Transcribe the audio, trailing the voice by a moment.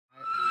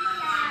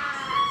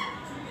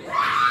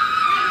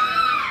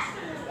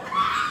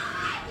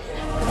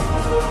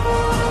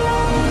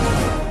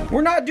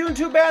not doing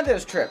too bad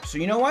this trip. So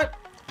you know what?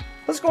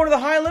 Let's go into the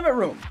high limit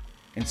room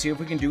and see if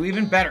we can do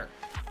even better.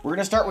 We're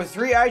gonna start with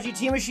 3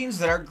 IGT machines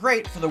that are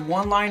great for the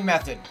one-line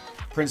method.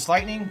 Prince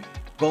Lightning,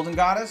 Golden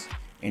Goddess,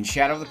 and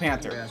Shadow of the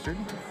Panther. Bastard.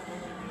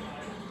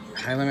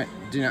 High limit,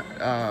 do not,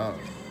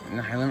 in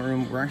the high limit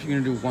room, we're actually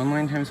gonna do 1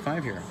 line times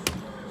 5 here.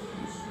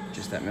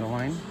 Just that middle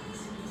line.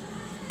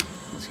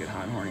 Let's get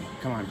hot and horny.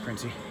 Come on,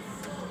 Princey.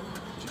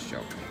 Just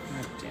joking.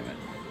 God damn it.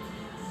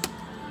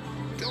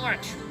 Do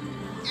it!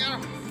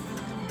 Yeah.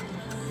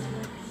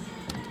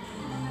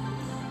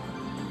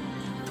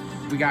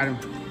 We got him.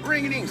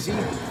 Ring-a-ding, see?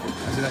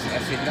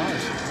 That's $8.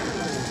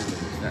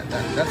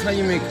 That's how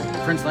you make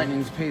Prince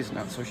Lightning's pays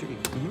not so shitty.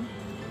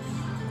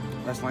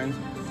 Less lines.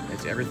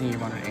 It's everything you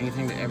wanted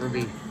anything to ever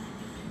be.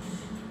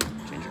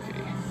 Ginger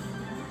kitty.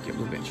 Get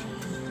blue bitch.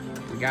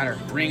 We got her.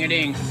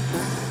 Ring-a-ding.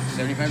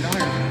 $75.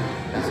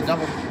 That's a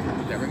double.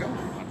 There we go.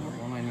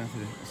 One line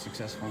method is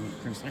successful on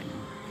Prince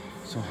Lightning.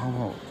 So how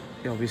about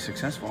it'll be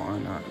successful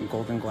on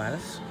Golden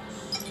Gladys?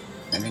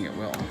 I think it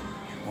will.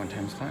 1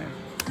 times 5.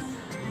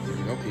 There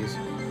you go, please.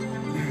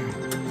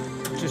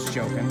 Just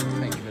joking.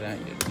 Thank you for that,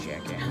 you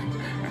jackass.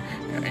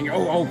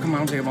 Oh, come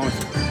on, take a bonus.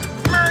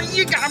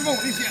 You got a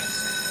bonus, yes!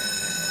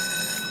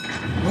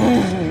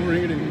 Oh,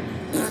 ring it in.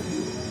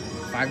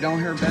 $5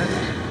 hair bet.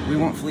 We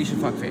want Felicia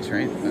Fuckface,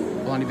 right?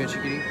 Blondie bitch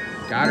kitty.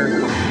 Got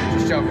her.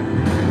 Just joking.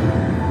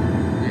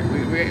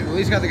 We at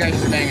least got the guy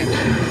she's banging.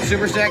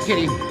 Super Stack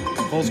Kitty.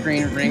 Full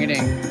screen, ring a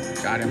ding.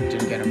 Got him,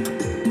 didn't get him.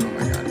 Oh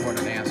my god, what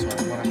an asshole.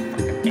 What a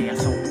fucking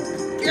asshole.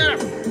 Get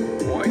him!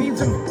 Oh, I need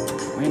some.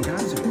 We ain't got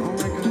some. Oh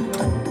my god, no.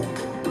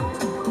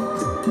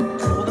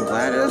 Golden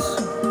Gladys.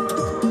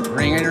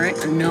 Ring it, right?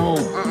 No.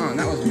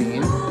 That was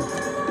mean.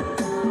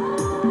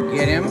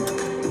 Get him.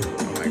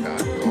 Oh my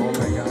god. Oh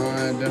my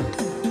god.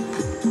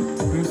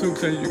 I'm so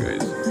excited, you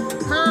guys.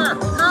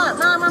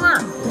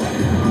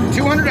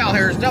 $200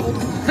 hairs doubled.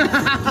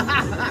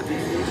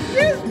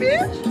 Yes,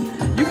 bitch.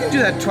 You can do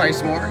that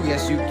twice more.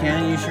 Yes, you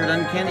can. You sure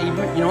done can.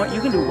 Even, you know what?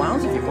 You can do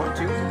wounds if you want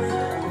to.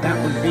 That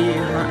would be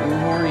hot and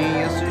horny.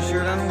 Yes, you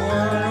sure done would.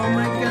 Oh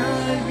my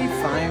god, it'd be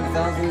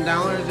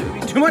 $5,000. It would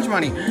be too much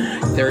money.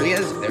 There he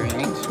is. There he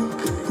ain't.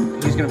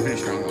 He's gonna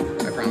finish strong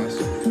though. I promise.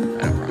 I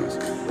don't promise.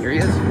 Here he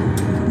is.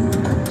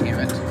 Damn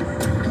it.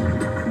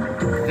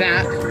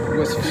 That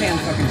was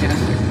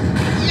fan-fucking-tastic.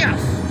 Yes!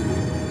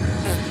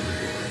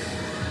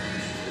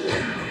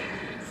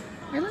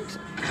 I like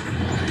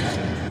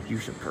it. You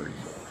should purdy.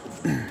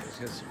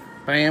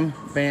 Bam,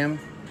 bam.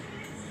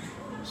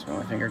 Smell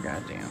my finger,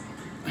 goddamn.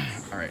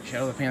 All right,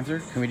 Shadow of the Panther.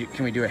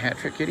 Can we do a hat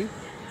trick, kitty?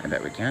 I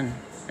bet we can.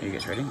 Are you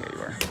guys ready? There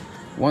you are.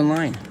 1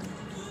 line.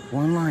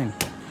 1 line.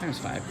 Times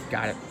 5.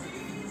 Got it.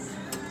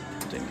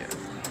 Didn't get it.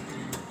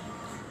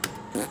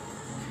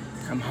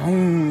 Come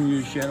home,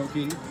 you Shadow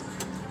Kitty.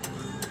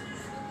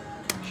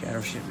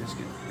 Shadow Shit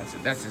Biscuit.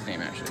 That's his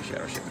name actually.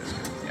 Shadow Shit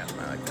Biscuit. Yeah,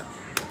 I like that.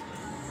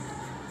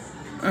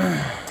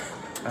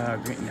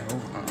 Green. No.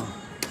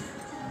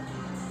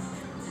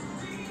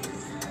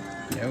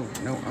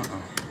 No. No.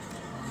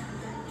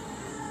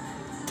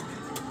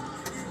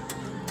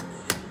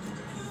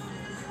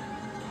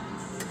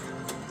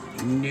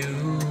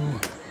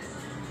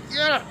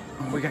 Yeah.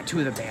 Oh, we got 2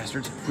 of the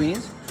bastards.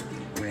 Queens.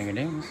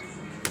 Ring-a-dings.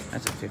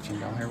 That's a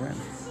 $15 hair win.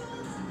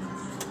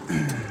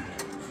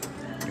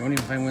 You won't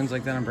even find wins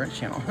like that on Brett's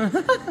channel.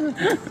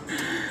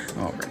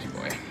 Oh, Bretty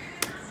boy.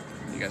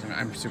 You guys,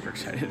 I'm super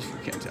excited if you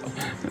can't tell.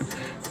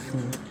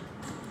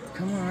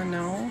 Come on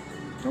now.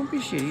 Don't be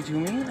shitty to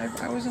me.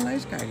 I was a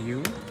nice guy to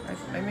you.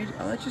 I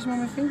let you smell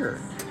my finger.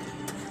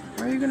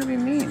 Why are you gonna be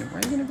mean? Why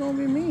are you gonna go and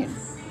be mean?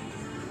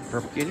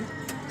 Purple kitty.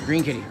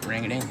 Green kitty.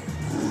 Ring-a-ding.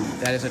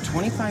 That is a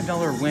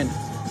 $25 win.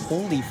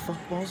 Holy fuck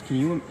balls, can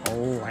you?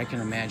 Oh, I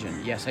can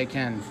imagine. Yes, I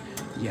can.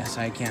 Yes,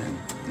 I can.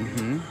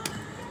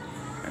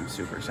 I'm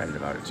super excited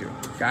about it too.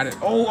 Got it.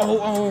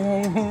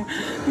 Oh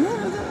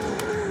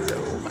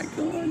my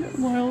god.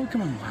 Wild.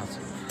 Come on, Wild.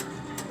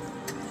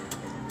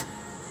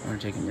 I'm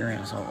taking your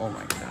ass out. Oh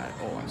my god.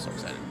 Oh, I'm so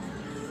excited.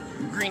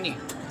 Greenie.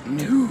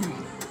 No.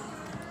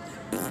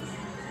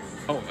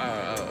 Oh,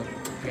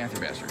 Panther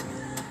bastard.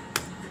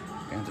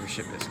 Panther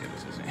shit biscuit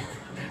is his name.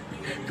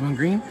 Come on,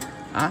 green.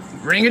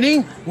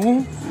 Ring-a-ding.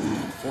 Ooh.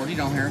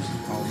 $40 hairs.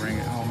 Oh, ring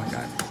it. Oh my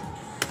god.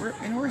 We're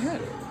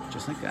ahead.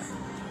 Just like that.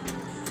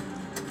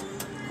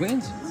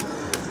 Queens.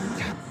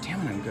 God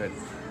damn it, I'm good.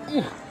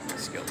 Ooh,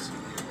 skills.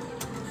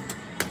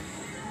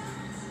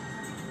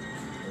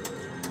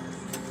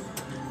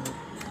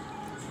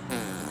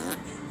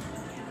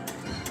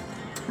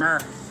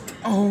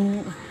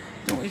 Oh,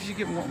 don't if you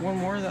get one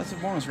more, that's a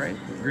bonus, right?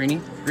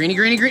 Greenie. Greenie.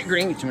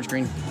 Too much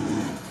green.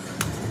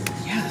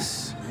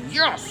 Yes.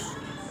 Yes.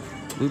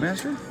 Blue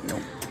bastard?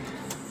 Nope.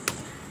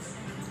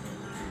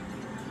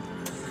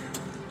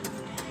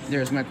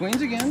 There's my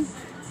queens again.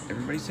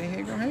 Everybody say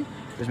hey, girl, hey.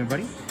 There's my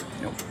buddy.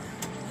 Nope.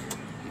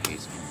 He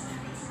hates me.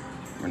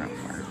 We're not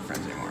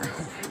friends anymore.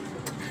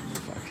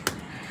 Fuck.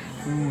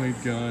 Oh my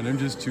god, I'm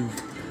just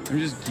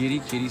Giddy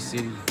Kitty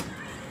City.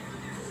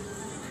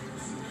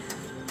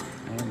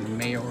 I am the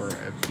mayor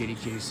of Giddy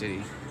Kitty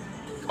City.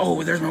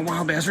 Oh, there's my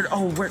wild bastard.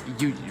 Oh, where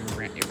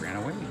it ran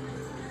away.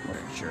 What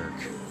a jerk.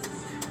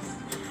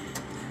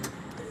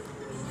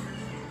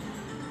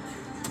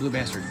 Blue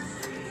bastard.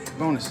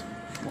 Bonus.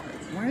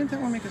 Why didn't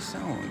that one make a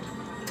sound?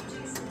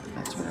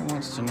 That's what I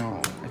wants to know.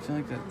 I feel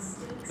like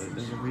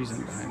there's a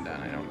reason behind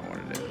that. I don't know what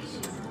it is.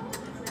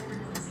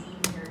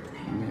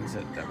 It means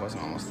that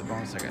wasn't almost the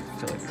bonus. Like I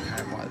feel like it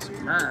kind of was.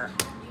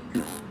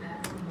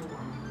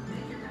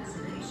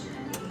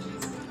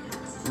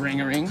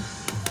 Ring-a-ring.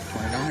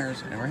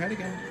 $20, and we're ahead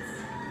again.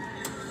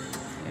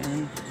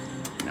 And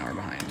now we're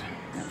behind.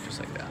 Yep, just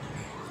like that.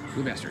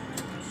 Blue bastard.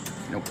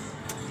 Nope.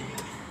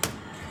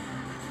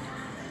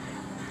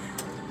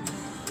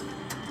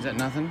 Is that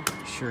nothing?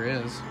 Sure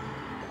is.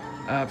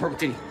 Purple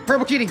kitty.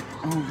 Purple kitty!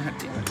 Oh, god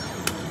damn it.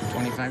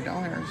 $25.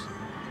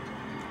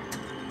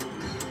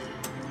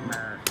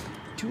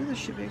 Two of the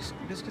shit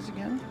biscuits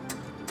again?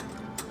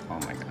 Oh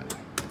my god.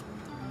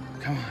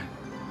 Come on.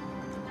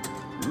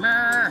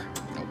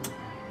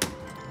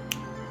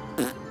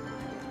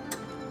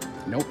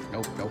 Nope.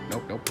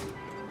 Nope.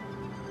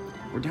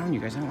 We're down, you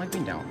guys. I don't like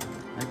being down.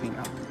 I like being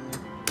up.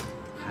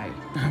 Hi.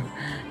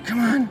 Come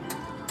on.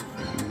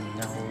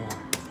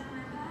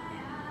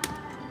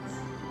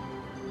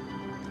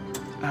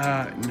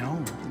 No.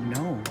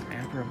 No.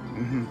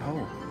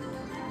 Apropos.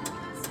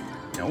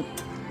 Nope.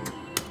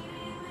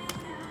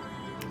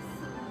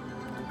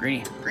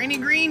 Green.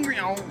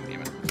 Oh,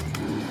 damn it.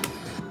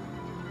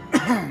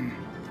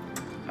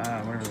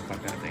 Whatever the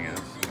fuck that thing is.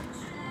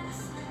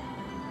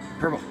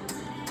 Purple.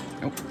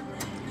 Nope.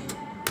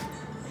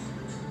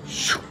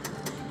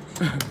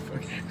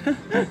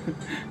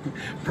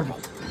 Purple.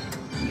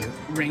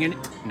 Ring it.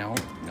 No.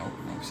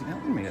 See, that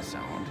one made a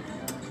sound.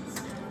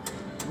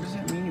 What does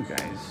that mean, you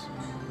guys?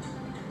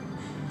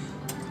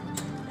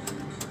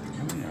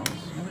 Nobody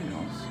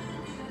else.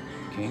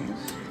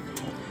 Kings.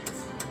 Nope.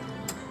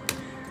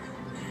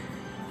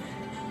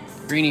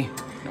 Greenie.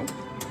 Nope.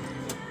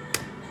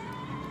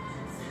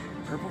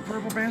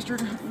 Purple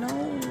bastard.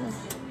 No.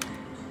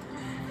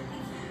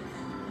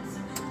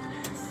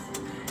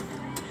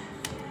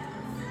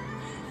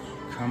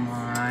 Come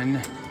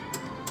on.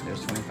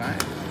 There's 25.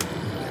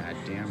 God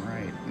damn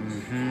right.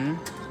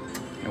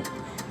 Nope.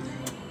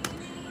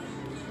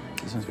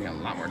 This one's being a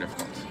lot more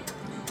difficult.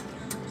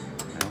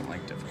 I don't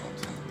like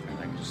difficult. I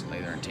like to just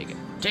lay there and take it.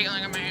 Take it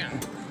like a man.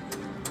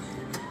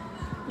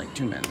 Like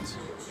two men's.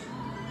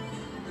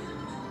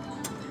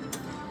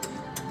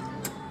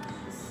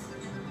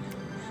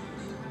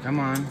 Come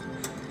on.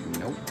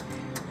 Nope.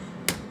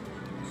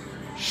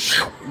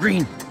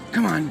 Green.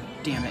 Come on.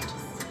 Damn it.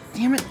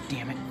 You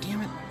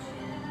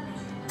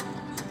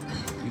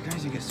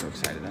guys, you get so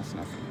excited. That's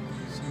nothing.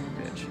 Son of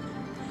a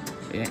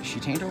bitch. She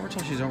tain't over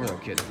till she's over, though,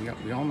 kids.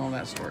 We all know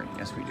that story.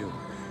 Yes, we do.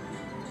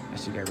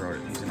 SDGuy wrote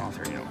it. He's an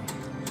author, you know.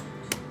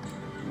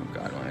 Oh,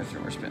 God. Only have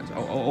 3 more spins.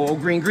 Oh,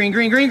 green.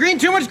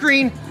 Too much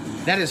green.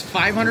 That is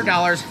 $500.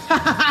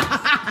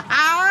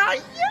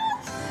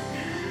 Yes!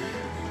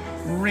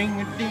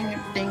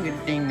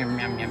 Ring-a-ding-a-ding-a-ding.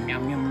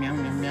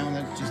 Meow.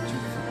 That's just too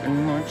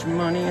fucking much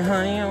money,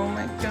 honey. Oh,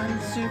 my God.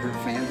 It's super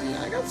fancy.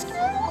 I got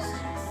skills.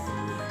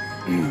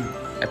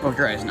 I poked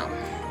your eyes. No.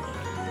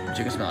 But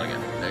you can smell it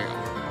again. There you go.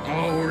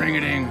 Oh,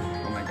 ring-a-ding.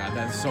 Oh, my God.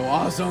 That's so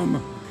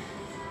awesome.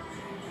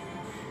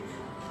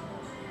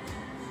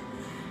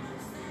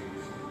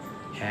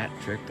 Hat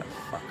trick the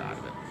fuck out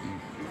of it.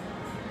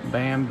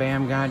 Bam,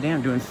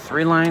 goddamn. Doing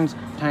 3 lines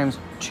times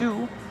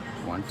 2.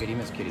 150,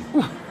 Miss Kitty.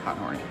 Ooh, hot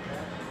and horny.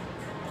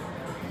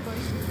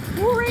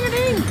 Ooh,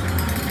 ring-a-ding.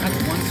 That's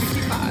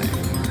 165.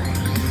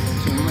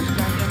 Too much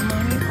goddamn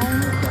money.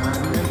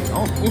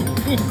 Oh, my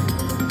God.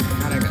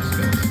 God, I got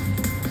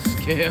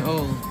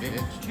skills,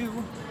 bitch. 2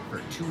 for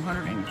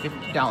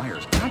 $250.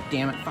 God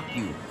damn it. Fuck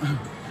you.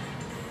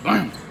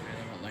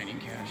 Lightning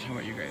cash. How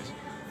about you guys?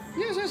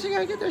 Yes,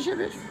 SDGuy, get that shit,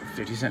 bitch.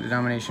 50-cent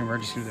denomination. We're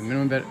just going to do the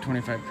minimum bet at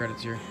 25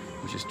 credits here,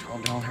 which is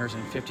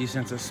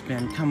 $12.50 a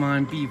spin. Come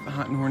on, be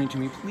hot and horny to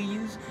me,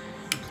 please.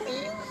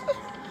 Please.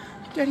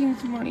 Daddy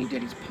needs money.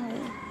 Daddy's poor.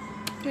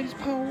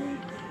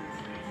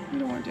 We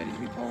don't want Daddy to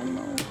be poor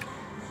anymore.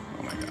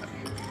 Oh, my God.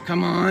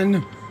 Come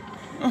on.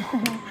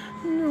 Oh,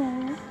 no.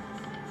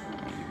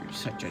 Oh, you're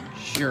such a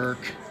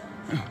jerk.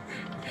 Oh.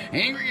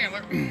 Angry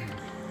Gambler.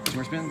 2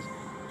 more spins.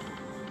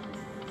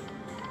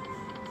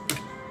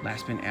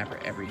 Last spin,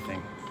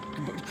 everything.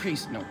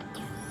 Crease, no.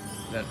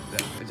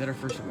 Is that our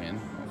first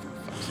win? Oh, for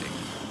fuck's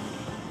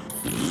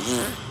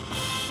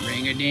sake.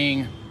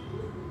 Ring-a-ding.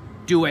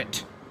 Do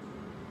it.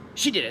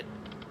 She did it.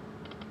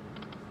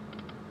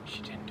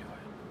 She didn't do it.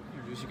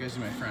 Introduce you guys to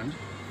my friend.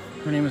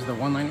 Her name is the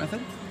One Line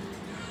Method.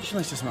 She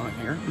likes to smell my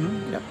finger.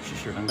 Yep, she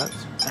sure done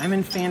does.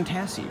 Diamond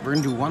Fantasy. We're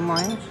gonna do 1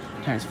 line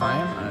times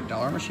 5 on a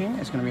dollar machine.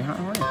 It's gonna be hot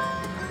and horny. I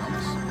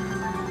promise.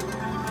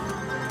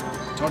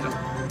 Told you.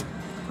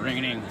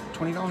 Ring-a-ding.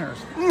 $20.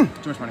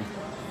 Too much money.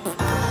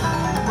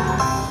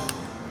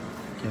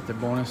 Get the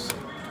bonus.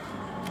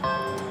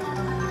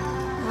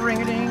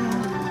 Ring-a-ding.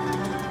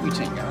 We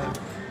ain't got it.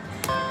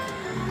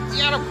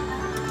 Got him.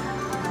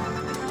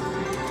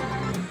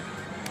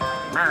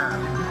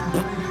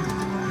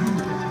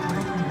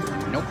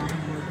 Nope.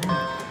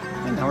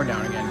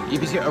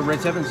 EPC, red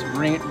sevens,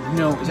 ring it.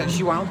 No, is that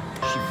she wild?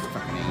 She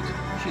fucking ain't.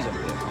 She's a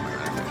bitch. Oh my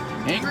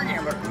god. Angry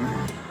gambler.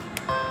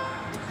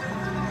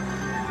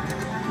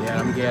 Get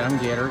him,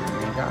 get her. You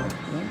ain't got it.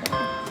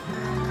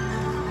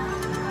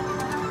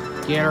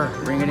 Get her,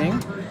 ring it in.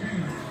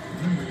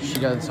 She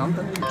does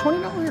something.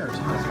 $20.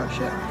 That's fuck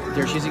shit.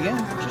 There she is again.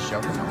 Just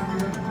joking.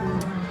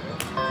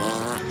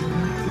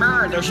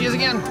 There she is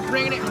again.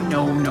 Ring it in.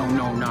 No,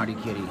 naughty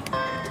kitty.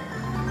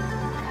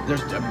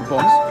 There's a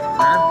bonus.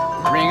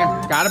 Ring it.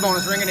 Got a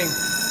bonus. Ring it in.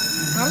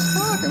 How's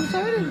fuck? I'm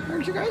excited.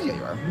 Aren't you guys? Yeah,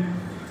 you are.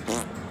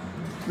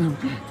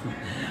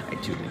 I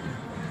too did.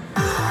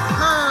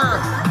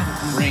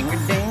 Ring a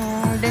ding,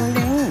 ding,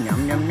 ding.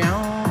 Yum, yum,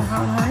 yum.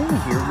 Hi,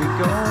 here we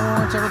go.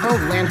 Let's have a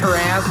vote. Land her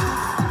ass.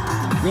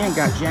 We ain't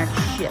got jack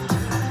shit.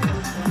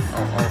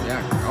 Oh,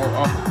 yeah.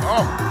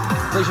 Oh.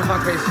 Please your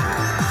fuck face.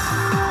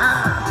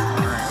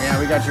 Yeah,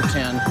 we got your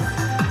 10.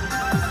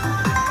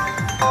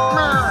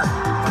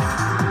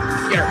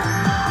 Get her.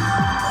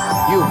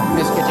 You,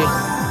 Miss Kitty.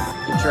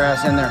 Get your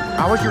ass in there.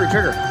 How was your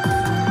trigger?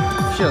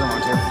 She doesn't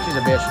want to. She's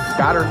a bitch.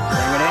 Got her.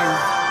 Bring it in.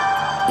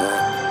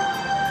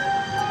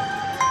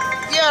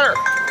 Get her.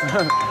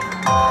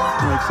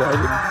 I'm excited.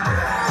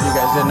 You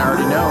guys didn't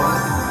already know.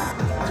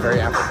 It's very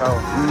apropos.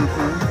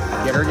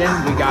 Get her again.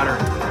 We got her.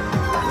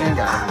 We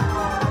got her.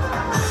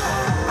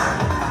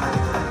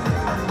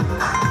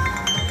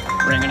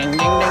 Ring a ding ding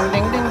ding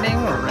ding ding ding.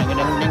 Ring a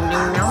ding ding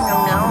ding. No.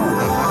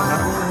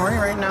 I'm horny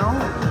right now.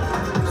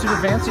 Super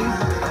fancy.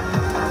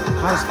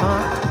 Hot as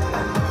fuck.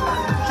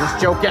 Just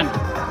joking.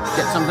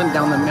 Get something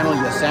down the middle,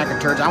 you sack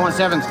of turds. I want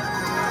sevens.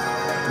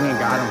 We ain't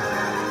got them.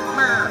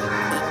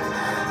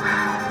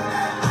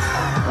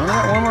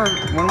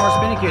 One more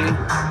spinny kitty.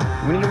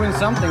 We need to win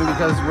something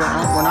because we're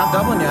not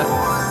doubling yet.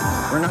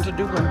 We're not to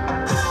dupling.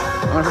 I'm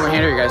gonna put my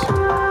hand here, you guys.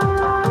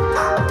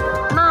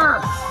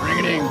 Ring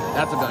a ding.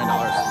 That's $1 billion.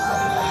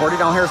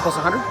 $40 hairs plus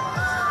 100?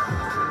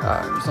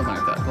 Something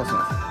like that. Close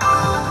enough.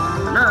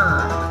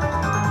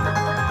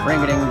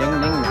 Ring a ding ding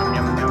ding. Yum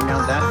yum yum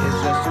yum. That is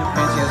just too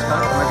fancy as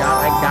fuck. Oh my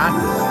god, I got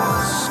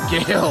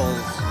skills.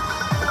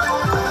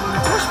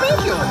 Where's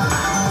Spielo?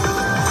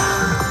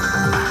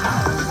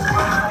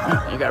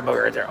 You got a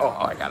booger right there. Oh,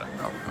 I got it.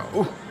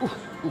 Ooh,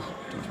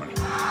 too much money.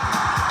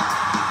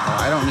 Oh,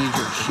 I don't need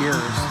your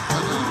cheers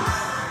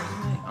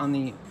on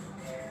the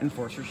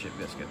enforcer shit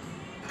biscuit.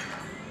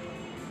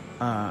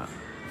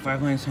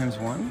 5 lines times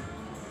 1.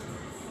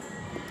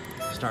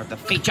 Start the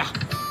feature.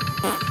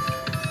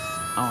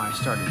 Oh, I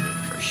started it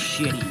for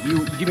shitty.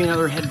 You give me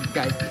another head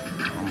guy.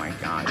 Oh my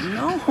god,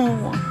 no.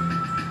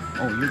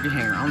 Oh, you're a good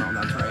hanger. Oh no,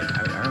 that's right. I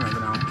remember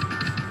now.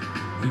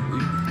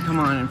 Come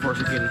on,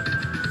 enforcer kitty.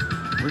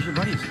 Where's your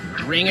buddies?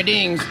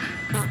 Ring-a-dings.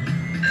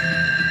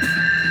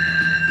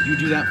 You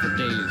do that for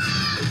days.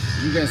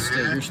 You guys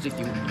stay. You're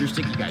sticky. You're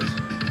sticky, guys.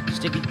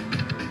 Sticky.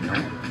 No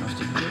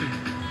sticky kitty.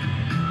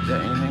 Is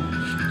that anything?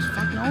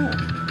 Fuck no.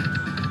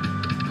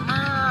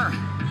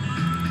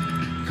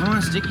 Come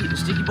on, sticky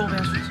bull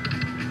bastards.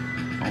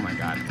 Oh my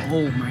god.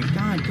 Oh my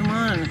god. Come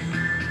on.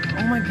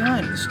 Oh my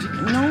god.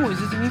 No, is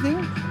this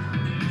anything?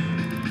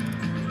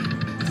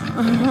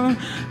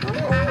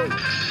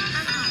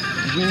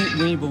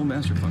 We need bull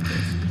bastard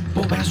fuckface.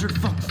 Bull bastard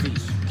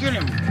fuckface. Get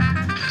him.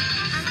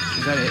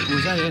 Is that it?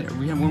 Was that it?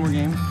 We have one more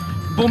game.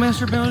 Bull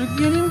master ballad.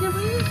 Get him,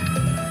 please.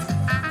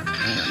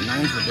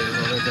 9 for days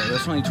right there.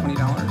 That's only $20.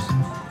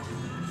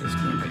 This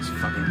game pays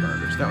fucking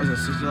garbage. That was a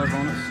 $60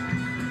 bonus.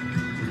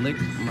 Lick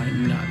my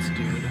nuts,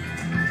 dude.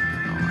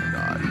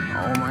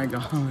 Oh my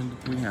god.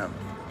 We have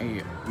a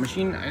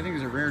machine, I think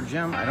is a rare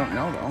gem. I don't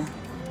know though.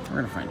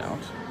 We're gonna find out.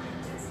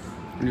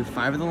 We do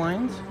 5 of the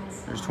lines.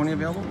 There's 20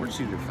 available. We're just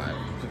gonna do 5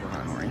 because we're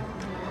hot and horny.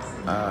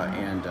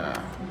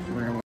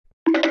 We're gonna.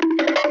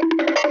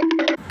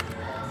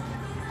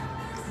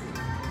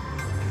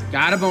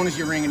 Got a bonus,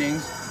 you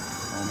ring-a-dings.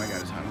 Oh my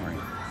god, it's hot and horny.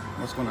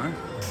 What's going on?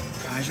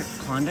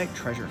 Klondike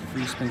treasure,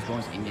 free spins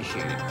bonus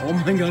initiated. Oh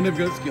my god, I've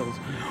got skills.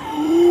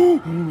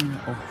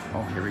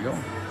 Oh, here we go.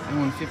 I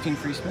won 15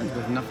 free spins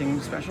with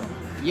nothing special.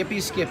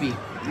 Yippee skippy.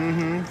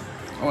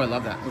 Oh, I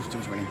love that. Oh, too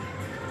much winning.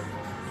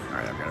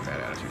 Alright, I've got a bad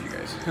attitude, you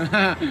guys.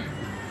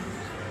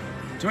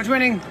 Too much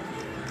winning.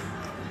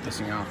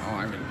 Pissing off. Oh,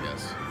 I'm gonna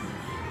piss.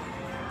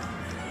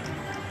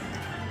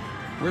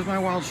 Where's my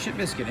wild shit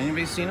biscuit?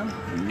 Anybody seen him?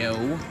 No.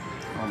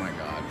 Oh my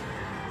god.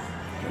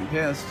 Getting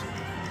pissed.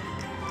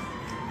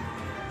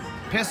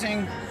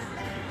 Pissing.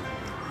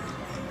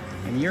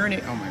 And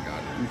urinate. Oh my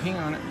god. I'm peeing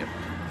on it. Yep.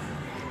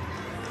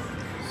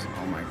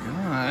 Oh my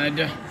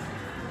god.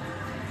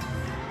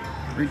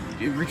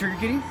 Retrigger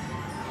kitty?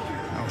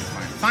 Oh,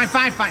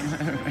 fine.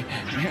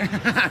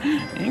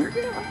 Angry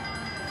kitty?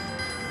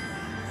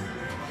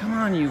 Come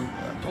on, you.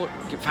 Pull it.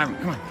 Get 5.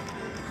 Come on.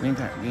 We ain't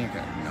got.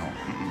 No.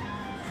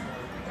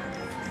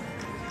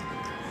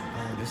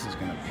 Oh, this is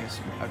gonna piss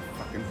a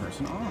fucking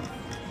person off.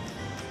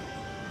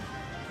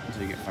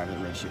 Until you get 5 of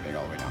the red shit bag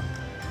all the way down.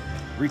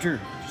 Reacher.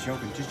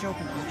 Just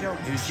joking.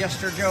 It was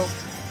just a joke.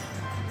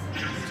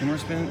 2 more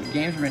spin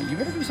games for a minute. You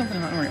better do something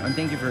hot. And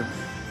thank you for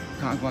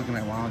cock blocking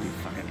my wild, you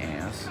fucking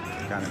ass.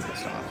 God, I'm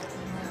pissed off.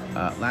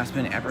 Last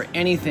spin after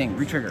anything.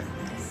 Retrigger.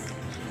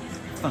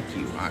 Fuck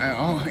you.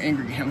 Oh,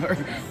 angry gambler.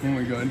 Oh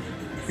my god.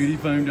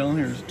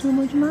 $85. Too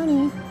much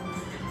money.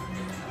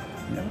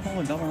 Never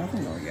called a double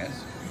nothing though,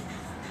 guys.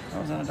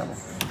 That was not a double.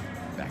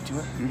 Back to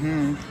it.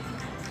 Mm-hmm.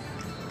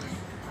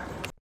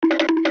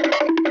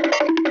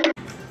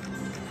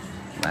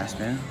 Last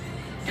spin.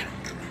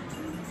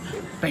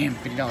 Bam,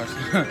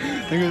 $50. Look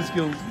at the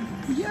skills.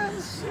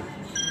 Yes.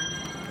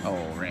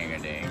 Oh,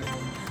 ring-a-ding.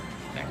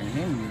 Back in the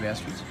game, you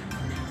bastards.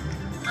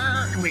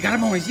 We got a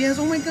bonus. Yes.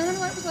 Oh my god.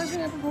 That was last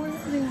spin after boy.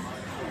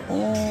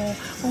 Oh,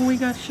 we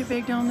got shit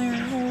bag down there.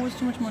 Oh, it's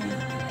too much money.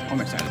 Oh, I'm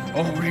excited.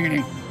 Oh,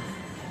 ring-a-ding.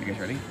 You guys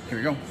ready? Here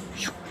we go.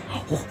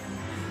 Oh.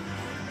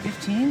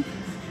 15?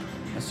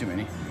 That's too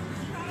many.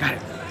 Got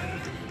it.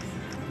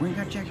 We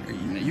got Jack.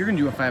 You're gonna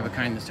do a 5 of a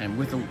kind this time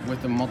with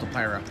the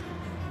multiplier.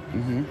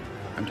 Mm-hmm.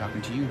 I'm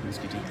talking to you, Miss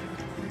Kitty.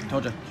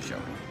 Told ya. Show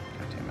me.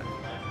 God damn it.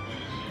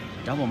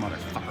 Double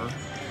motherfucker.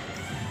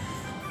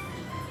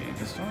 Get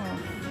this off.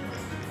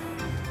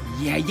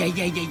 Yeah.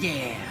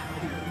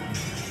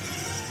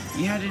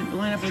 You had to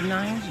line up with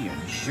 9s, you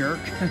jerk.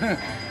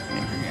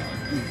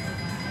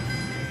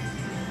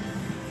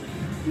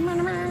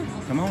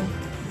 Come on.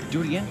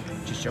 Do it again.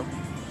 Just joke.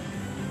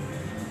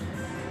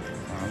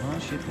 Oh,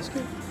 shit, this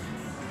good.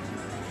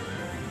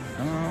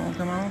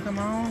 Come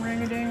on.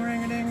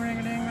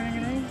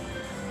 Ring-a-ding.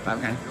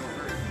 5 kind.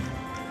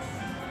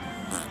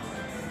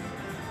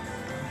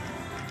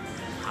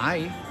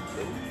 Hi.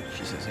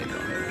 She says, hey,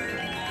 girl.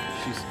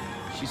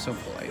 She's so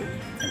polite.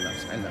 I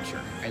love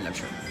her.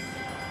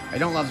 I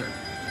don't love her.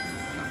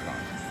 Knock it off.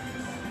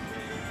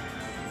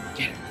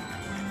 Get it.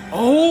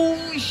 Oh,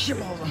 shit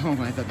balls.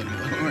 Oh, I thought they'd be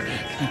lower.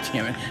 God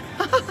damn it.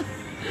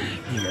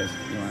 You guys,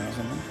 you want to know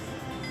something?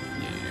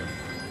 Yeah, you do.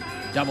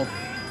 Double.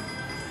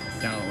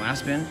 Down to the last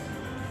spin.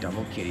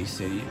 Double Kitty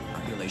City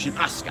population.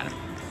 Us got him.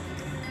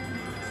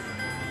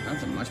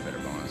 That's a much better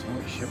bonus.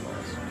 Holy shit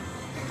balls.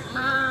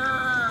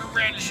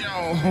 Red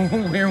show.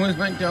 Where was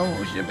my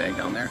double shit bag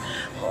down there?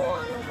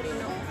 Oh, nobody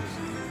knows.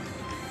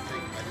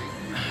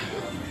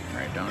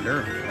 Right down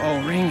there. Oh,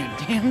 ring a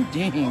damn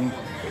ding.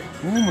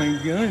 Oh my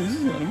god, this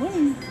is a lot of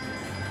money.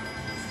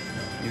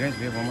 You guys,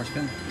 we have one more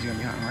spin. Is it gonna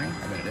be hot and rain?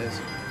 I bet it is.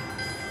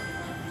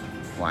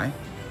 Why?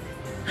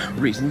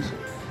 Reasons.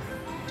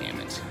 Damn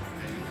it.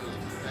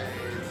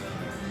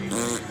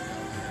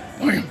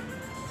 Bam.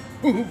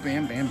 Ooh,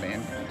 bam.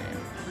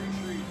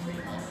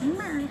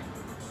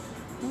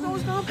 No,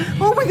 stop.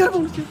 Oh my god,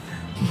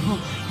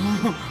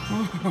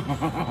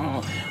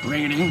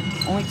 ring-a-ding.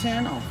 Only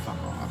 10? Oh, fuck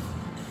off.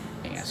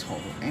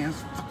 Asshole.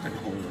 Ass fucking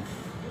hole.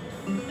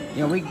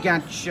 Yeah, we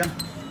gotcha.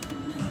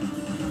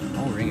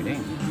 Oh,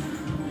 ring-a-ding.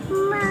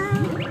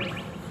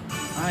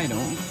 I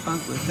don't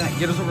fuck with that.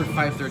 Get us over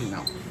 530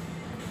 now.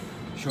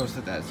 Show us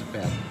that that's a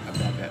bad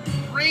bet.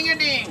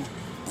 Ring-a-ding!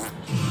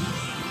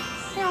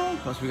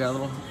 Plus we got a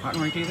little hot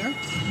and ranky there.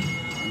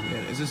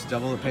 Is this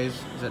double the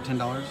pays? Is that $10?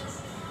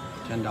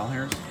 $10? Nobody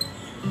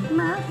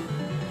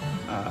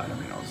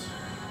knows.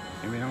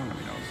 Nobody knows.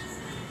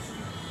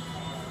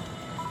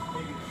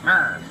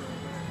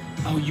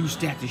 Oh, you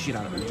stacked the shit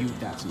out of it.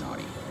 That's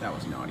naughty. That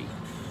was naughty.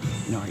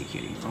 Naughty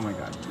kitty. Oh my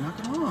god. Knock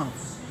it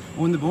off.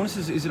 Oh, and the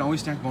bonuses, is it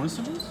always stacked bonus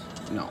symbols?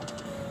 No.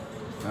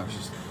 That was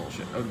just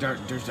bullshit. Oh,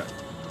 there's that.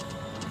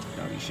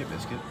 Naughty shit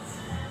biscuit.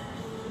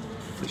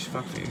 Fish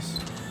fuckface.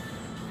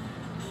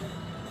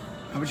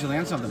 How about you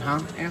land something, huh,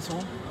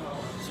 asshole?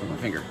 Just with my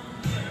finger.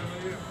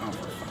 Oh,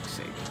 for fuck's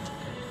sake.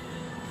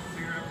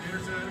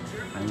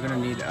 I'm gonna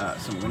need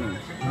some winning,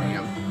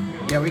 ma'am.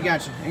 Yeah, we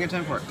got you. Ain't got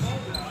time for it.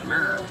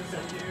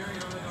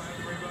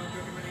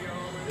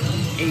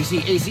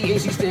 AC,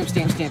 stamp,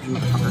 you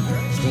motherfucker.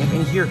 Stamp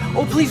in here.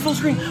 Oh, please, full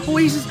screen. Oh,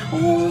 aces.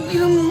 Oh,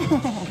 get him.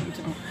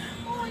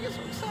 Oh, I get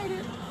so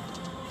excited.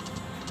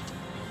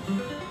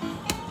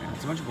 Man,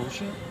 it's a bunch of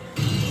bullshit.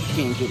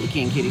 King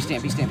kitty,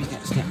 stampy, stamp.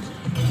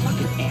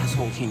 Fucking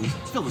asshole kings.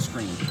 Fill the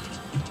screen.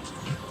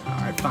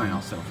 Alright, fine,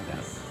 I'll settle for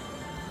that.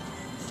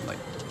 Like,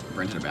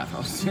 rented a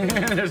bathhouse.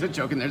 There's a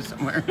joke in there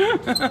somewhere.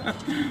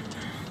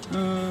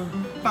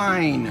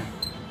 Fine.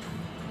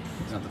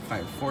 It's not the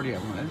 540 I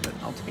wanted, but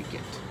I'll take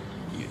it.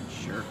 You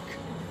jerk.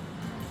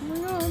 Oh my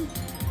god.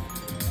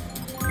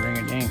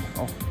 Ring-a-ding.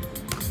 Oh,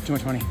 too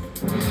much money.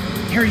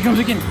 Here he comes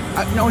again.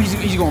 No,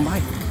 he's going by.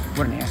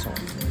 What an asshole.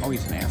 Oh,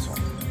 he's an asshole.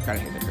 Gotta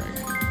hit that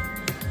dragon.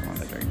 I want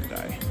that dragon to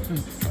die.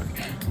 Fuck.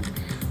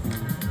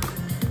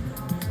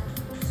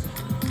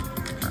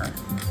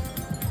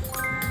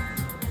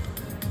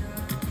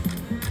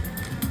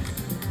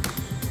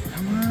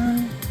 Come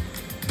on.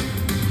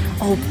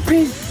 Oh,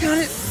 please, got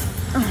it.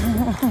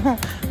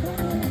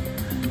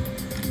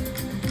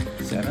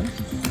 7.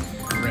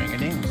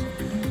 Ring-a-dings.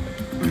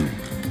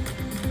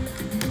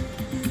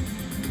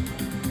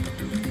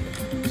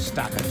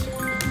 Stop it.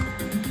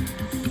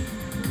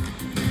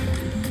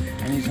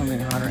 I need something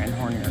hotter and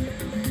hornier.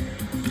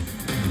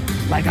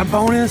 Like a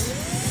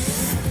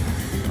bonus?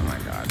 Oh my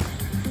god.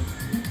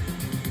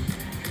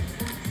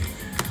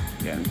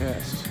 Getting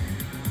pissed.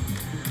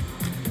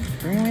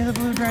 Bring me the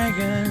blue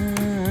dragon.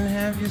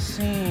 Have you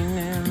seen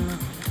him?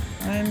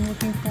 I'm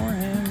looking for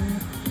him.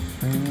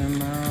 Bring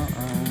him out.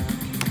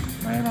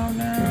 Right about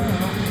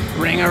now.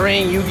 Ring a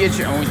ring, you get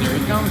your. Oh, there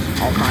he comes.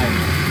 Oh my.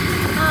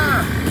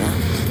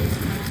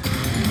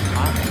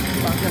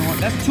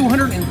 That's $230.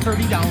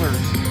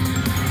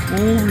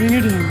 Oh, ring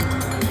it in.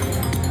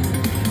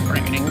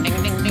 Ring a ding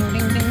ding ding ding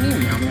ding ding.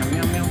 Meow meow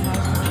meow meow.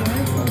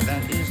 Oh,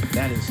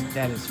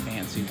 that is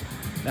fancy.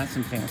 That's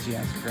some fancy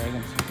ass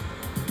dragons.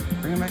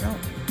 Bring them back out.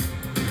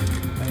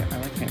 I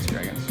like fancy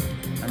dragons.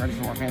 I'm ready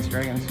for more fancy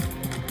dragons.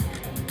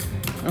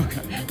 Oh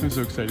god, I'm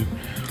so excited.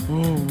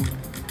 Oh.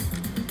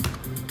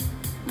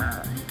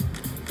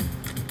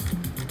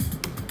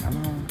 Come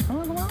on, come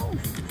on, come on.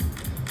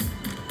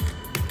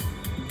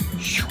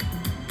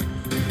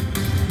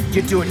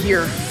 Get to it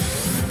here.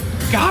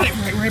 Got it!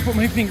 Right where I put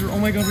my finger. Oh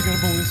my god, we got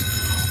a bonus.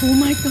 Oh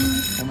my god.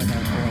 Oh my god,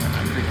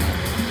 I'm freaking out.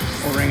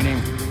 Oh, ring it in.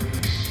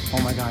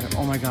 Oh my god,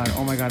 oh my god,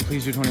 oh my god.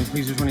 Please do 20,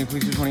 please do 20,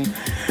 please do 20.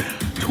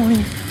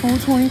 20. Oh,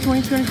 20,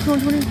 20, 20,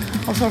 20, 20.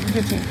 I'll sell for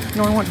 15.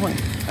 No, I want 20.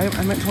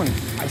 I meant 20.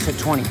 I said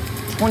 20.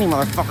 20,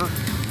 motherfucker.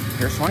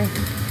 Here's 20.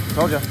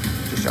 Told ya.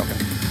 Just joking.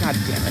 God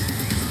damn it.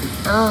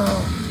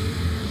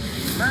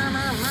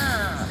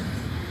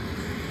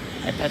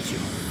 I bet you.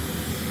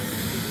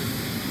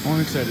 Oh, I'm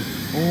excited.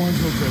 Oh, I'm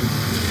so excited.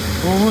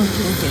 Oh, I'm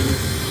so excited.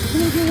 Oh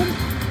my god.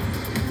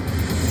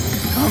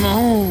 Come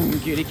on.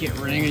 Get it, get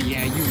ring it.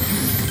 Yeah,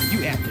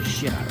 you add the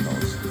shit out of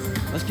those.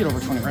 Let's get over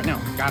 20 right now.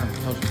 Got him.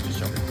 Told you. Just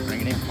joking.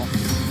 Ring it in. Oh.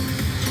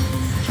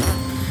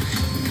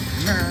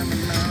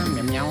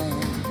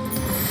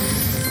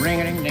 Ring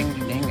a ding ding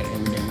ding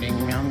ding ding ding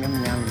meow meow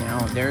meow meow.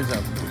 There's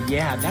a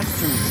that's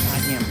too many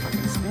goddamn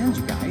fucking spins,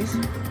 you guys.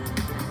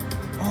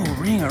 Oh,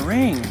 ring a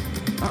ring.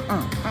 I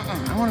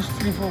want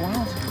 3 or 4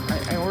 wilds.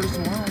 I ordered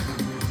some wilds.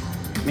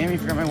 Mammy,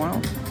 forgot my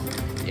wilds.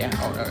 Yeah.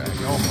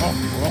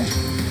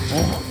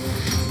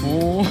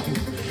 Oh.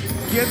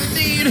 Get the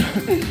deed.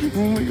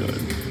 Oh my god.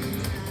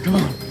 Come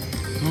on.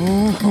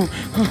 Oh,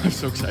 I'm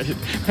so excited.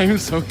 I am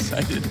so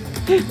excited.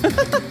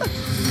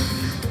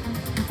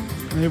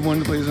 I have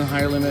wanted to play this on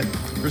higher limit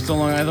for so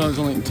long. I thought it was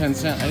only 10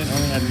 cents. I didn't know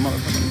they had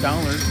motherfucking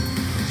dollars.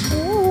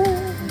 Oh,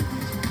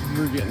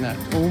 we're getting that.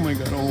 Oh my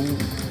god. Oh.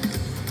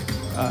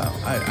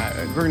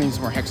 We're gonna need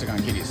some more hexagon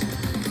kitties.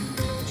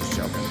 Just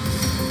joking.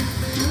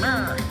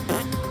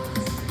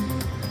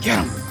 Get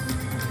him.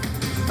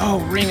 Oh,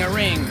 ring a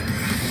ring.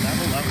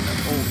 Level up.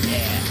 Oh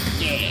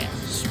yeah.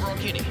 Swirl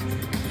kitty.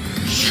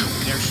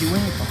 There she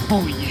went.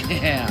 Oh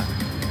yeah.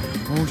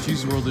 Oh, she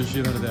swirled the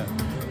shit out of that.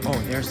 Oh,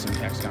 there's some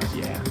hexagons.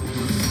 Yeah.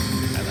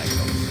 I like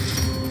those.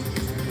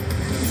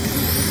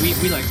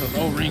 We like those.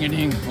 Oh, ring a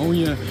ding. Oh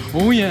yeah.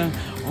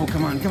 Oh,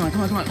 come on.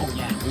 Oh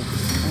yeah.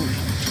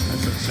 I'm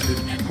so excited.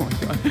 Oh my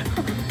god.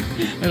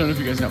 I don't know if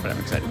you guys know, but I'm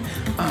excited.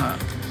 Oh,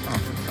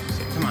 for fuck's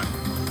sake. Come on.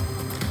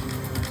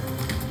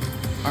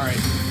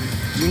 Alright.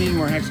 You need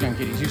more hexagon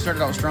kitties. You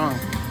started out strong.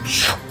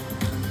 Oh,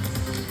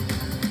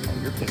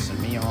 you're pissing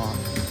me off.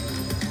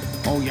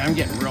 Oh yeah, I'm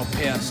getting real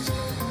pissed.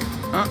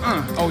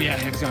 Oh yeah,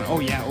 hexagon. Oh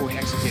yeah, oh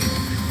hexa kitty.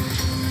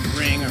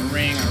 Ring a.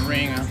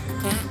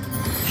 Oh,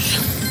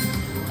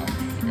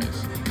 you guys.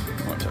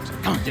 Oh, I'm so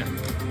excited. Come on, get him.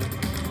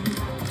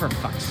 Oh, for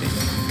fuck's sake.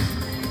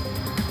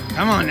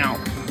 Come on now.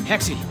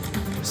 Hexy.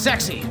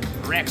 Sexy.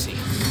 Rexy.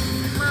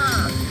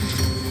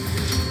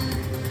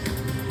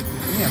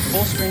 Give me a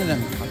full screen of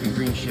them fucking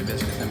green shit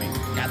biscuits. I mean,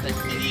 got the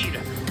deed.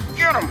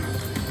 Get them.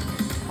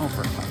 Oh,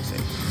 for fuck's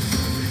sake.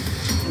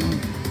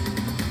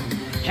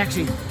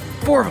 Hexy.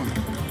 4 of them.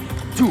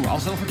 2. I'll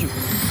settle for 2.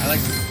 I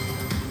like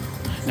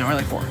 2. Now I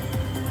like 4.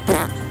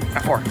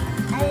 At 4.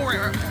 Oh,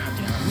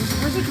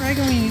 where's the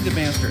dragon when you need the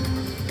bastard?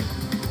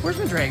 Where's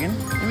my dragon?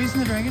 Maybe he's in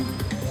the dragon?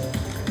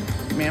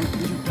 Ma'am,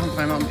 could you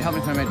help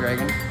me find my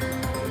dragon?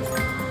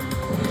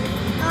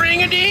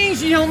 Ring-a-ding!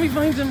 She helped me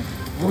find him.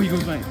 Oh, he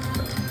goes by.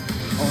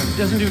 Oh, he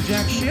doesn't do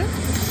jack shit?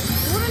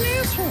 What an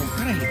asshole.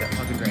 God, I hate that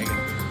fucking dragon.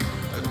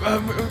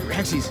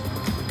 Hexies.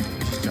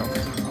 Just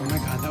joking. Oh my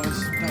god, that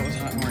was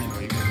hot morning.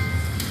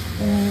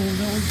 Oh,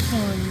 that was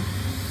fun.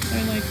 I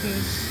like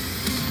this.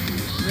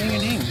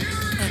 Ring-a-ding.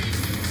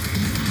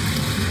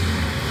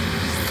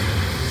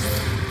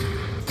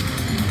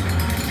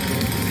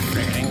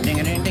 Ring-a-ding,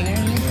 ding-a-ding,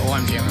 ding-a-ding. Oh,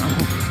 I'm jamming.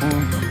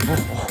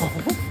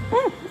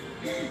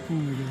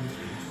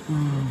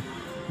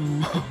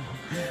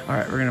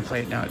 Alright, we're gonna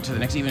play it now to the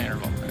next even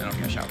interval, and then I'll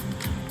cash out.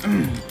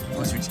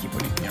 Unless we just keep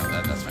winning. You know,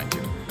 that's fine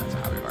too. That's a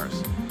hobby of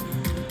ours.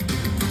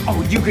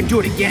 Oh, you can do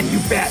it again, you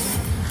bet!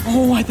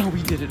 Oh, I thought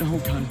we did it. Oh,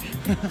 God.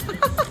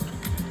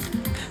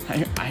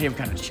 I have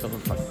kind of chilled the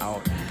fuck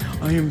out.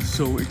 I am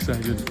so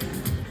excited.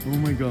 Oh,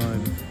 my God.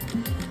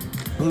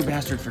 Blue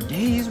bastard for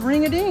days.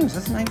 Ring-a-dings.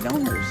 That's $90.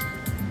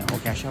 Now we'll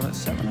cash out at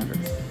 700.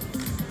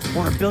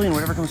 Or a billion,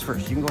 whatever comes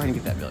first. You can go ahead and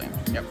get that billion.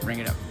 Yep, ring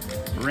it up.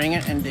 Ring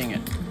it and ding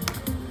it.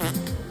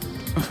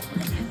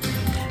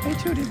 I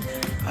tooted.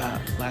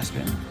 Last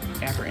spin.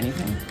 After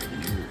anything.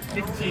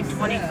 15,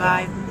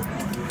 25,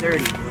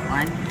 30.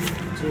 1, 2,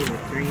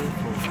 3,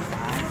 4,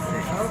 5,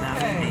 6,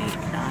 7, 8,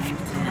 9,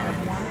 10,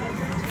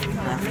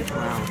 11,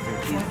 12,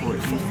 13,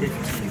 14,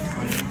 15,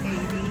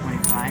 20,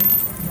 25,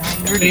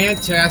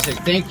 Fantastic.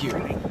 Thank you.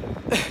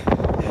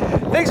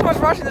 Thanks so much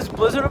for watching this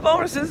blizzard of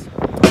bonuses.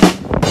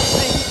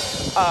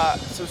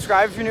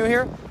 Subscribe if you're new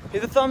here.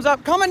 Hit the thumbs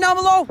up. Comment down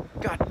below.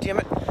 God damn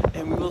it.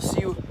 And we will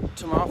see you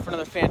tomorrow for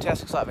another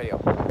fantastic slot video.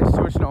 This is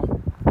what you know.